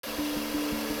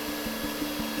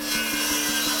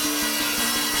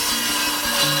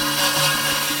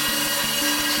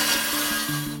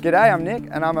G'day, I'm Nick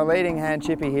and I'm a leading hand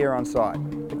chippy here on site.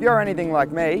 If you're anything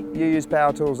like me, you use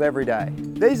power tools every day.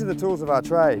 These are the tools of our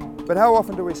trade, but how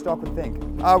often do we stop and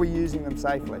think, are we using them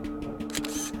safely?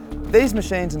 These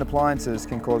machines and appliances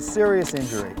can cause serious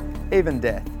injury, even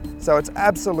death, so it's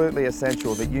absolutely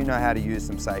essential that you know how to use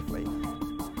them safely.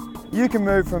 You can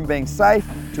move from being safe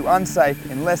to unsafe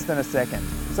in less than a second,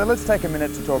 so let's take a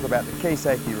minute to talk about the key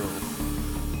safety rules.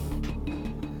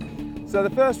 So the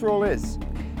first rule is,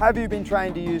 have you been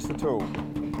trained to use the tool?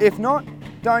 If not,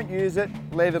 don't use it,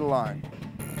 leave it alone.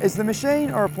 Is the machine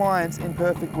or appliance in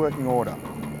perfect working order?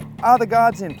 Are the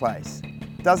guards in place?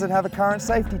 Does it have a current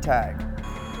safety tag?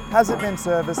 Has it been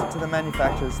serviced to the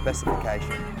manufacturer's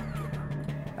specification?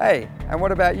 Hey, and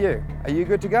what about you? Are you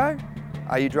good to go?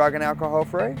 Are you drug and alcohol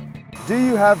free? Do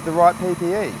you have the right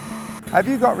PPE? Have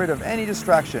you got rid of any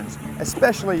distractions,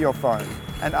 especially your phone?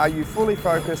 And are you fully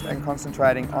focused and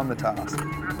concentrating on the task?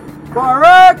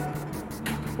 Fire!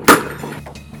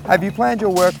 Have you planned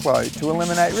your workflow to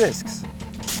eliminate risks?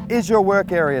 Is your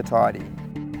work area tidy?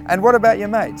 And what about your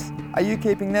mates? Are you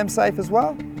keeping them safe as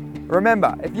well?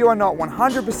 Remember, if you are not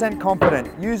 100%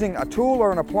 confident using a tool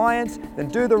or an appliance, then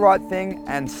do the right thing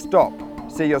and stop.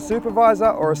 See your supervisor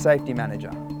or a safety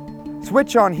manager.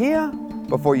 Switch on here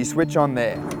before you switch on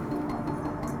there.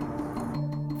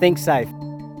 Think safe.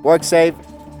 Work safe.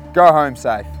 Go home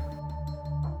safe.